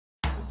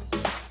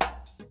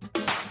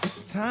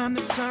time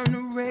to turn the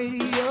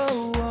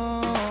radio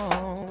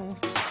on,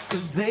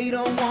 'cause they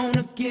don't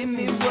wanna give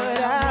me what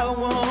I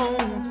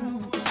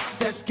want.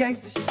 That's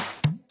gangsta shit.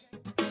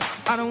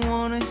 I don't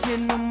wanna hear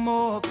no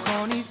more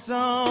corny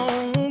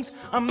songs.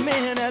 I'm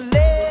in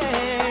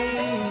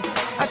LA,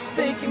 I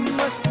think it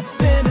must have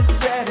been a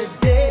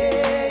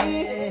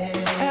Saturday.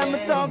 I had my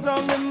dogs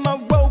all in my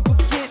rover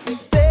getting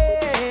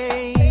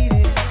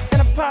faded,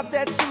 and I popped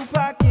that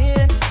Tupac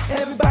in,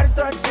 everybody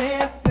start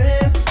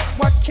dancing.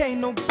 Why can't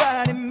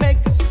nobody make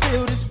us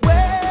feel this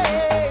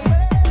way?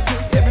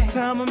 Every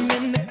time I'm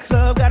in the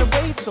club, gotta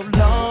wait so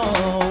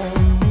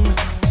long.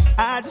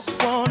 I just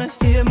wanna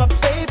hear my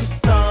favorite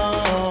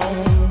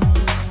song.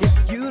 If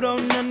you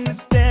don't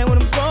understand what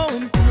I'm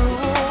going through,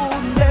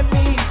 let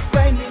me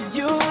explain to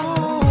you.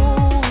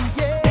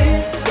 Yeah.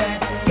 It's that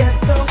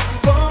ghetto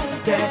funk,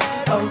 that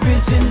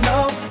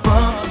original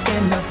bump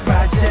in the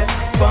projects,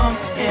 bump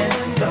in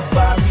the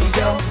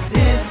barrio.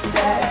 It's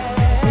that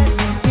when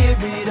you hear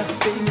it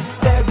up in the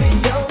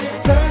stereo,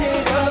 turn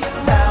it up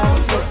loud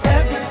so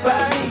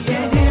everybody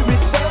can hear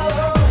it go.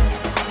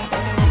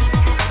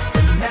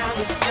 But now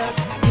it's just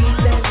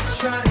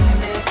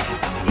electronic,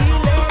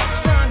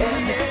 electronic,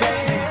 and the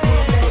best is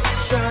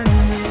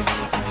electronic,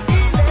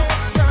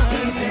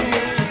 electronic. Even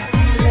if it's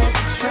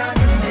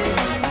electronic,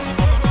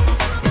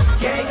 it's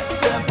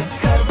gangsta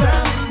because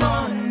I'm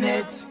on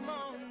it.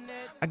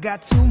 I got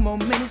 2 more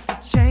minutes to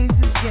change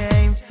this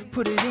game.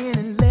 Put it in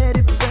and let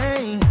it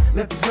rain.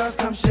 Let the girls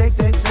come shake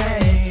their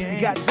thing. You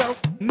got dope,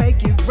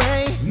 make it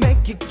rain.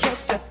 Make you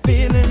catch that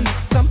feeling.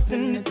 It's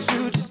something that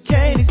you just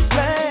can't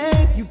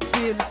explain. You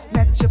feel it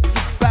snatch up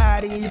your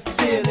body, and you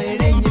feel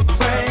it in your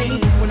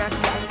brain. When I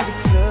got to the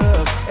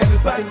club,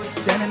 everybody was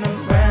standing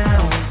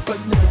around. But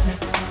look at this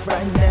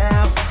right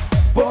now,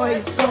 boy,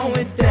 it's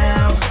going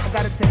down. I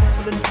got a table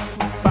full of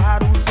new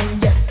bottles, and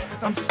yes,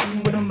 I'm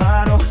sitting with a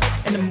model.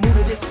 And the mood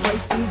of this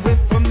place done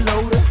went from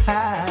low to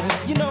high.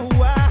 You know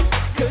why?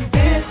 'Cause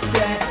this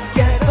that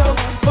ghetto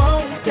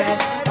funk, that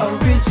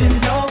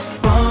original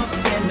bump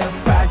in the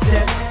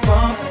projects,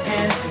 bump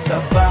in the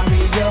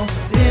barrio.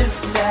 This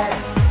that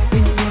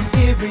when you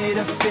hear it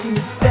up in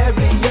the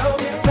stereo,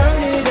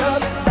 turn it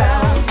up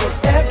loud so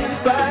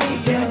everybody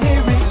can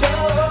hear it go.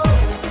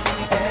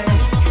 Hey,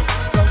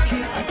 go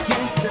keep it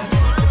gangsta,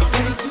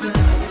 gangsta,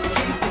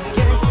 keep it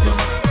gangsta,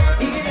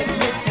 even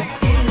if it's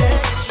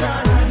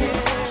electronic,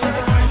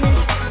 electronic.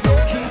 Go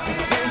keep it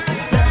gangsta,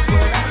 that's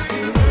what I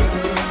do.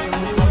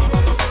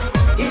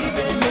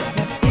 Even if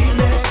it's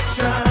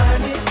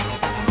electronic,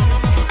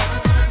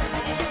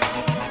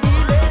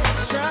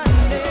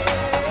 electronic,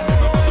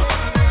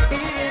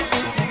 even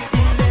if it's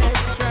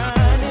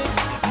electronic,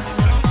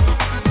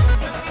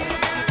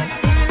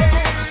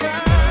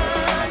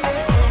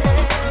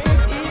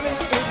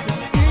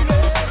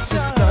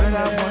 Just started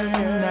out one of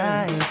them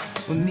nights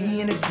when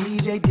me and the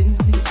DJ didn't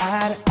see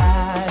eye to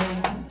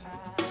eye,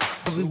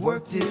 but we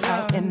worked it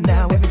out and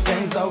now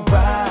everything's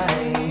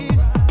alright.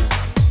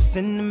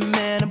 Send the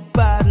man a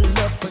bottle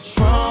of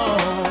Patron.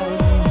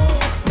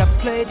 Now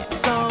play the